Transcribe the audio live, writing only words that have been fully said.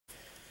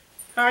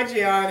Hi,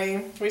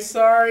 Gianni. We're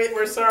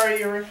sorry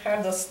you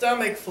had the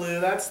stomach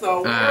flu. That's the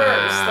worst.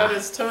 That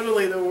is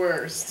totally the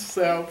worst.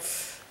 So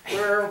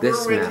we're with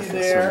you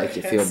there. Will make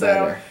you feel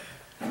better.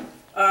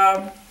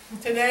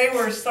 Today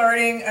we're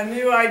starting a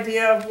new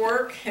idea of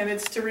work, and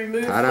it's to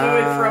remove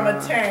fluid from a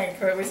tank.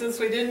 Since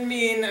we didn't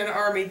mean an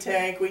army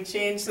tank, we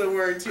changed the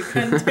word to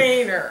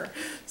container.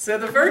 So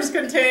the first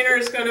container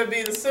is going to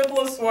be the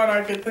simplest one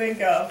I could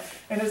think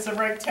of, and it's a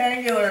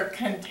rectangular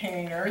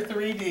container,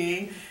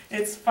 3D.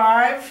 It's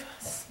the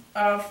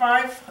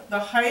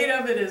height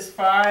of it is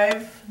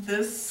 5.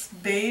 This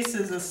base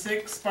is a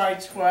 6 by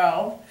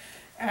 12,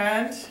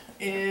 and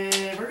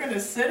we're going to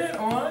sit it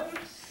on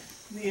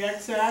the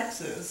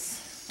x-axis.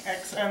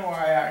 X and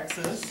Y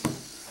axis.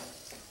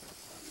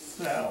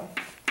 So,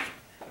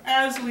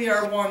 as we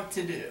are wont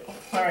to do.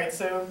 Alright,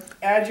 so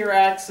add your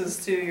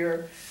axis to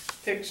your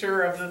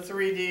picture of the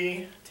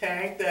 3D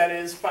tank. That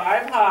is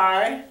 5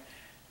 high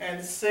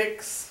and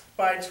 6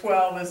 by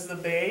 12 is the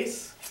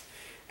base.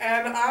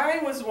 And I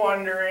was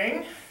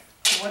wondering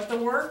what the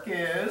work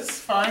is.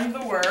 Find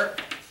the work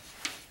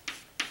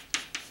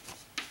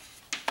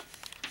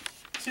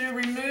to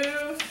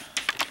remove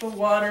the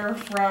water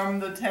from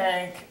the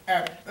tank.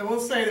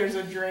 We'll say there's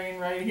a drain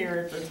right here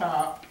at the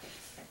top.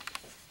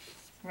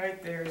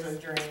 Right there's a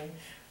drain.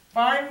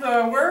 Find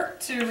the work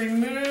to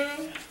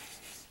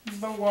remove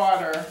the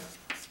water.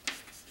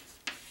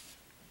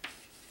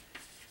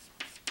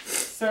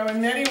 So in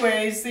many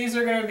ways, these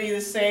are going to be the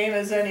same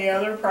as any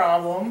other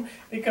problem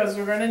because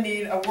we're going to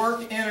need a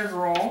work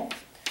integral,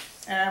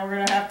 and we're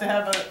going to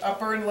have an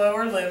upper and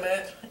lower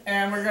limit,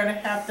 and we're going to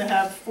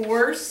have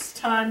force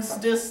times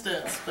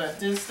distance, but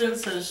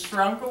distance has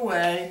shrunk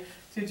away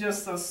to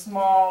just a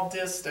small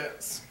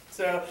distance.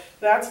 So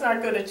that's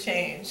not going to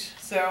change.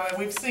 So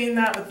we've seen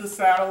that with the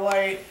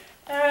satellite,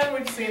 and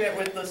we've seen it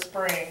with the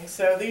spring.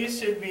 So these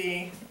should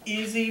be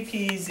easy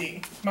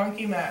peasy,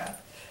 monkey math.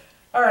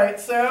 Alright,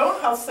 so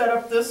I'll set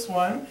up this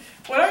one.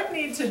 What I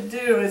need to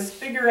do is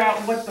figure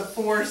out what the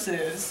force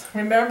is.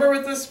 Remember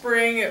with the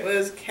spring it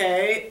was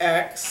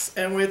kx,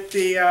 and with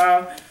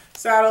the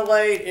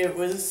satellite it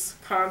was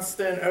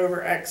constant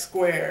over x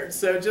squared.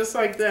 So just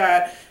like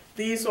that,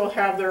 these will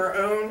have their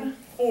own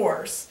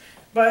force.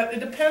 But it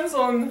depends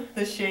on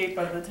the shape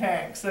of the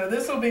tank. So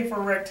this will be for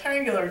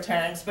rectangular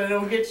tanks, but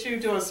it'll get you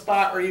to a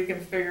spot where you can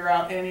figure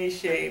out any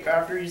shape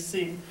after you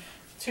see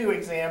 2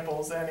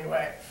 examples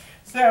anyway.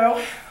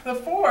 So the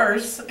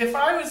force,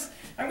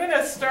 I'm going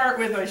to start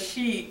with a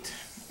sheet.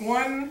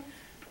 One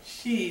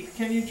sheet.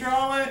 Can you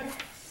draw it?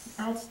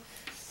 I'll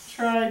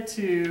try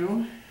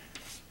to.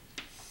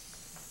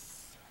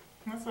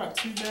 That's not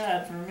too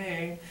bad for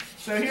me.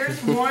 So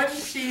here's one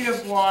sheet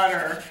of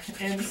water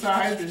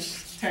inside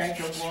this tank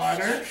of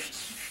water.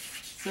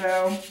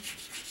 So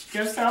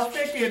guess how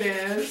thick it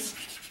is?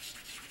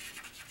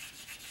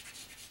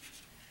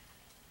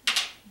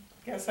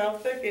 Guess how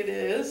thick it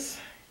is?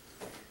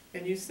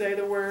 Can you say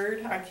the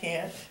word? I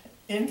can't.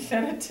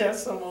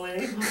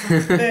 Infinitesimally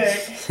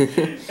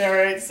thick.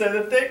 Alright, so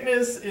the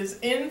thickness is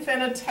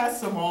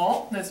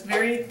infinitesimal. That's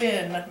very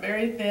thin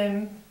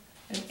and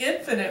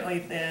infinitely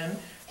thin,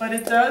 but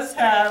it does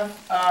have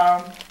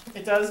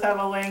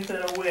a length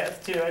and a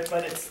width to it,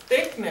 but its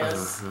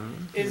thickness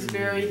is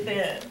very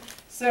thin.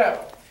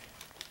 So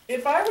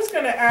if I was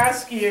going to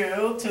ask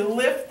you to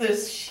lift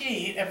this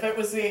sheet,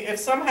 if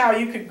somehow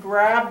you could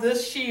grab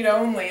this sheet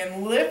only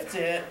and lift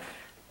it,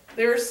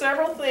 there are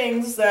several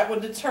things that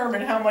would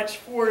determine how much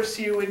force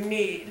you would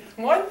need.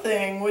 One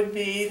thing would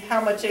be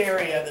how much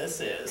area this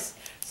is.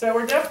 So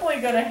we're definitely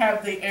going to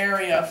have the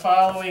area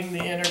following the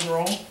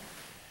integral.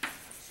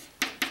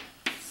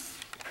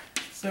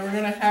 So we're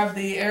going to have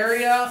the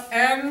area,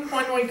 and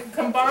when we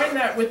combine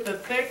that with the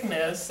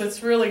thickness,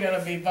 it's really going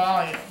to be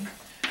volume.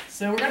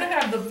 So we're going to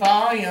have the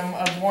volume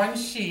of one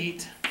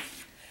sheet.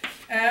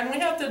 And we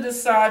have to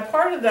decide,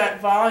 part of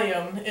that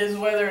volume is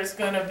whether it's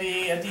going to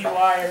be a dy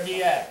or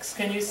dx.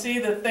 Can you see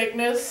the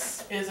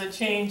thickness is a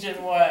change in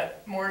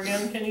what?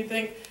 Morgan, can you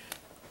think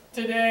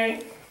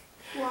today?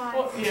 Y.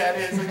 Well, yeah,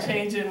 it is a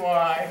change in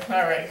y.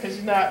 All right, because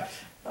you're not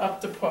up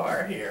to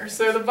par here.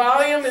 So the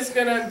volume is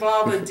going to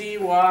involve a dy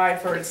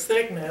for its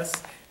thickness.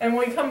 And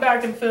when we come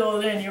back and fill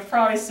it in, you'll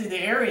probably see the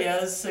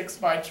area is 6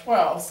 by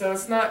 12. So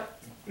it's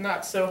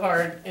not so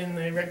hard in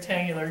the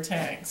rectangular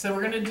tank. So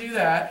we're going to do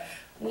that.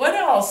 What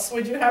else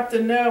would you have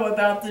to know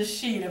about this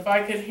sheet if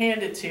I could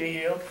hand it to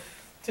you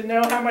to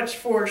know how much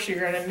force you're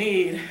going to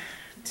need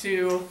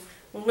to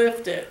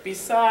lift it,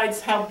 besides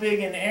how big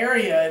an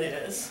area it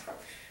is?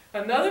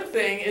 Another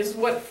thing is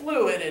what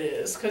fluid it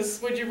is,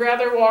 because would you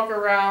rather walk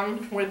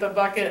around with a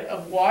bucket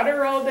of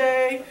water all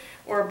day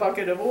or a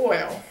bucket of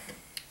oil?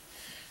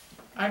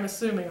 I'm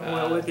assuming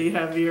oil would be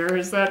heavier.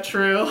 Is that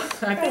true?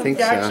 I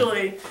think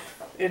actually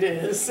it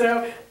is.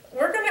 So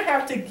we're going to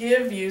have to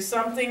give you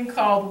something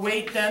called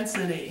weight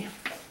density.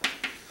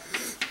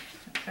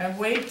 And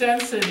weight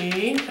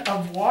density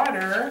of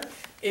water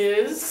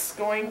is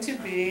going to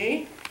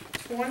be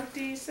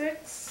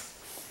 26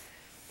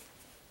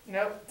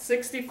 Nope,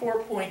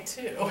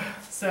 64.2.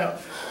 So,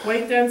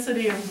 weight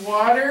density of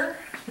water,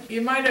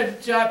 you might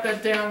have jot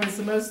that down because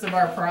most of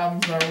our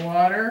problems are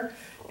water.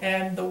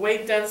 And the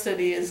weight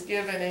density is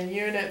given in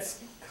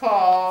units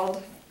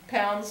called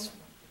pounds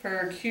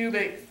per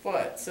cubic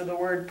foot. So the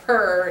word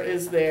per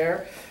is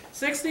there.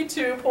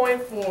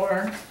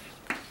 62.4.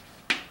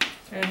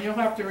 And you'll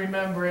have to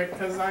remember it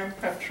because I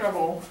have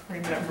trouble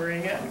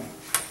remembering it.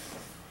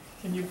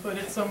 Can you put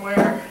it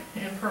somewhere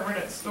in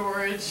permanent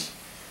storage?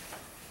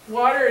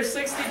 Water is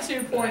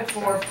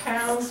 62.4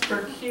 pounds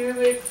per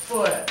cubic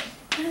foot.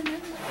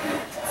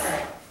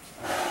 Right.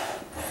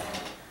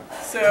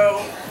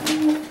 So,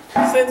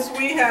 since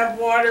we have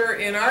water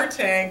in our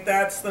tank,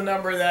 that's the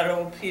number that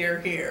will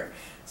appear here.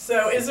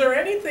 So, is there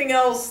anything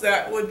else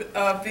that would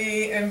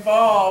be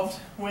involved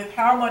with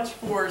how much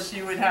force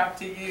you would have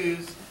to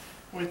use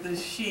with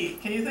this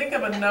sheet? Can you think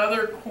of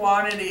another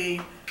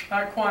quantity,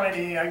 not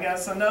quantity, I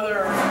guess,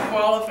 another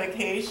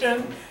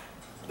qualification?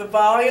 The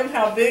volume,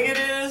 how big it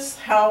is,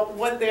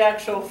 what the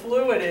actual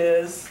fluid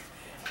is,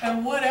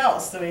 and what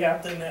else do we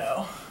have to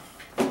know?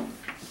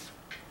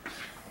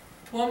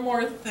 One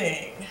more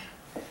thing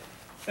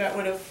that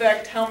would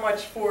affect how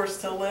much force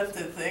to lift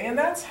the thing, and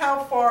that's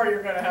how far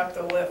you're going to have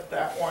to lift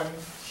that one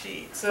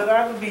sheet. So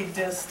that would be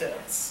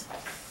distance.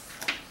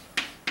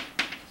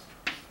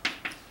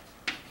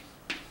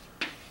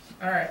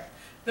 All right.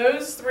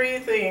 Those three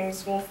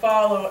things will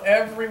follow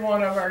every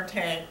one of our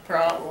tank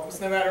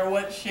problems, no matter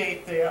what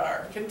shape they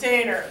are.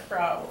 Container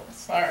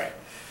problems. All right.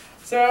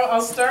 So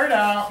I'll start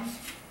out.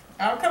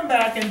 I'll come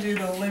back and do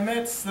the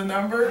limits, the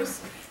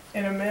numbers,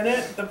 in a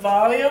minute. The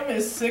volume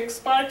is 6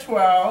 by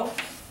 12.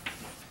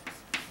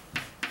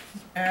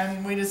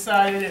 And we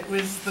decided it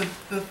was the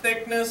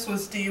thickness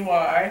was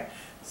dy.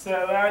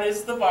 So that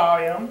is the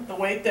volume. The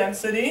weight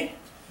density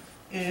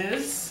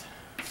is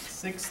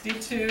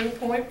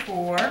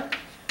 62.4.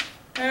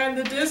 And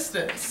the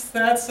distance,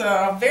 that's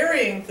a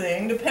varying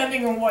thing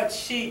depending on what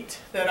sheet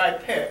that I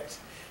picked.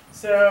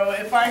 So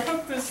if I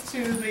hook this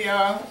to the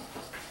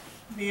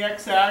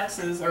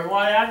x-axis or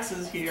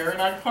y-axis here, and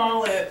I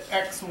call it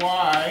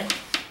xy,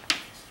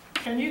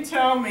 can you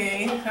tell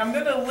me, I'm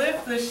going to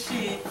lift the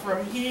sheet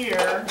from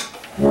here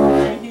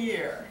to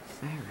here.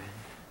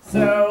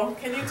 So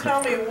can you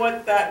tell me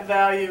what that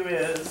value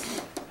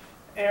is?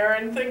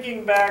 Aaron,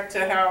 thinking back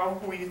to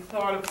how we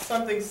thought of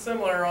something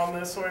similar on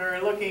this when we were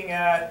looking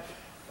at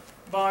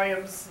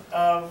volumes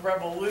of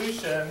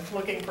revolution,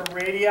 looking for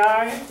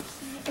radii.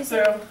 Is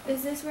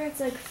this where it's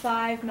like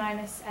 5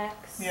 minus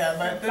x? Yeah,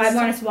 but this 5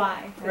 minus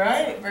y.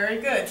 Right, very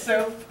good.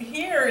 So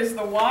here is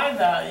the y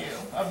value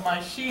of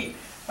my sheet,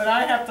 but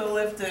I have to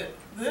lift it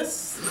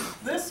this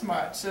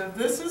much. So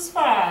this is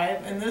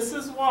 5 and this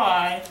is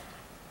y.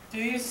 Do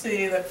you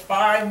see that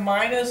 5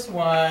 minus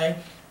y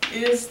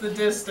is the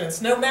distance?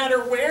 No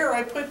matter where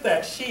I put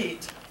that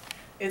sheet,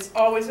 it's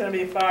always going to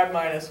be 5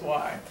 minus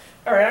y.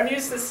 All right, I'm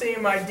used to seeing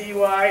my dy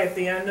at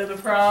the end of the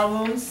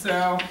problem,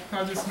 so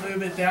I'll just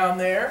move it down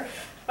there.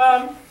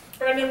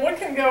 Brendan, what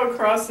can go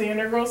across the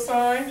integral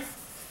sign?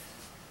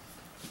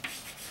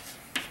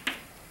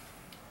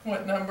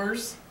 What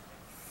numbers?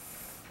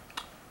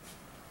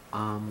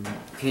 Can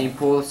you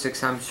pull 6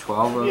 times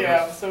 12 over?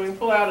 Yeah, so we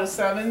pull out a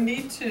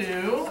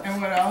 72,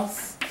 and what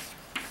else?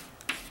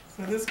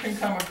 So this can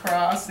come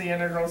across the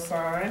integral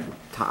sign.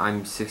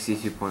 Times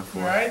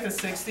 62.4. Right, the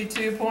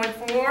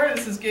 62.4.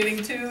 This is getting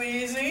too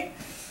easy.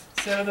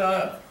 So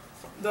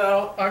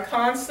the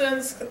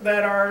constants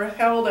that are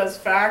held as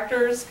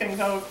factors can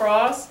go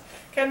across.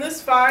 Can this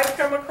 5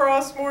 come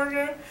across,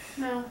 Morgan?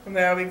 No.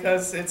 No,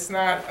 because it's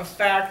not a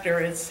factor.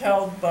 It's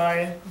held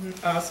by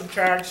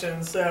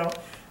subtraction, so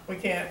we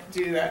can't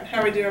do that.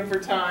 How are we doing for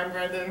time,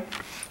 Brendan?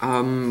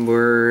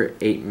 We're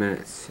 8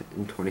 minutes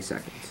and 20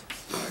 seconds.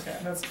 Okay,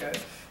 that's good.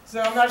 So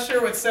I'm not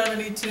sure what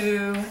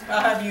 72, I'll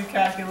have you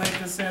calculate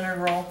this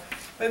integral.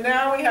 But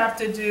now we have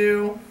to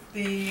do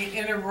the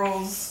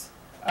integrals,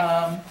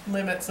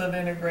 limits of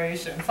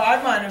integration.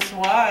 5 minus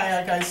y,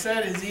 like I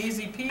said, is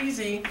easy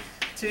peasy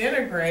to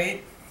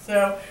integrate.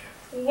 So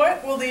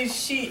what will these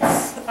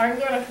sheets,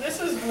 this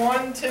is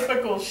one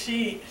typical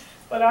sheet,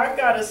 but I've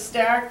got to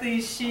stack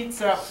these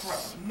sheets up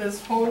from this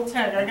whole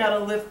tank. I've got to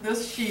lift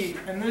this sheet,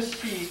 and this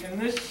sheet,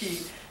 and this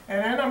sheet. And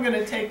then I'm going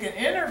to take an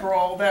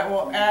integral that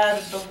will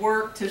add the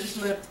work to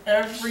lift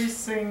every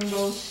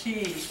single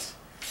sheet.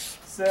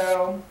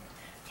 So,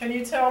 can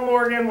you tell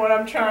Morgan what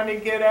I'm trying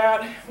to get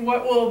at?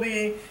 What will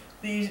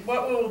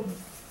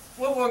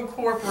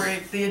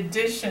incorporate the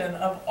addition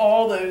of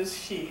all those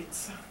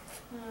sheets?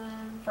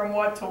 From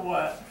what to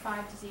what?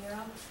 5 to 0.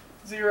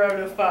 0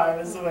 to 5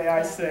 is the way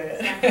I say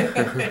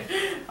it.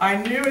 I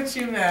knew what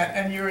you meant,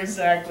 and you're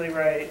exactly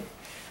right.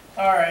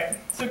 All right,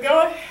 so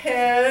go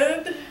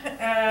ahead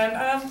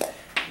and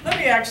let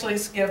me actually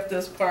skip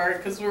this part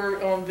because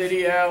we're on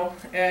video,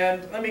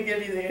 and let me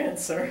give you the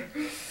answer.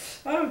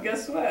 Oh,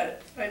 guess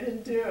what? I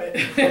didn't do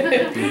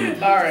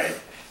it. All right,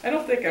 I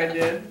don't think I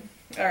did.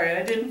 Alright,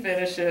 I didn't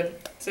finish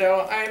it.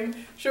 So I'm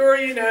sure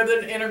you know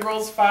that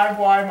integral is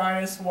 5y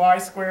minus y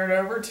squared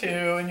over 2,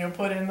 and you'll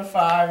put in the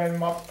 5 and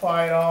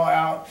multiply it all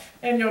out,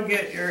 and you'll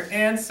get your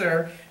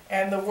answer.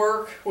 And the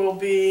work will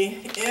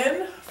be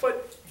in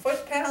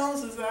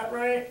foot-pounds, is that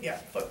right? Yeah,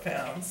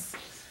 foot-pounds.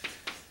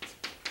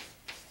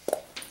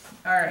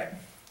 Alright,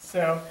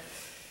 so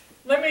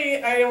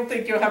I don't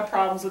think you'll have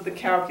problems with the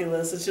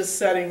calculus, it's just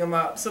setting them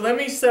up. So let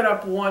me set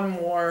up one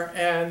more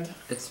and...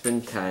 It's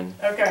been 10.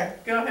 Okay,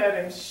 go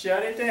ahead and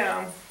shut it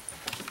down.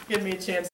 Give me a chance.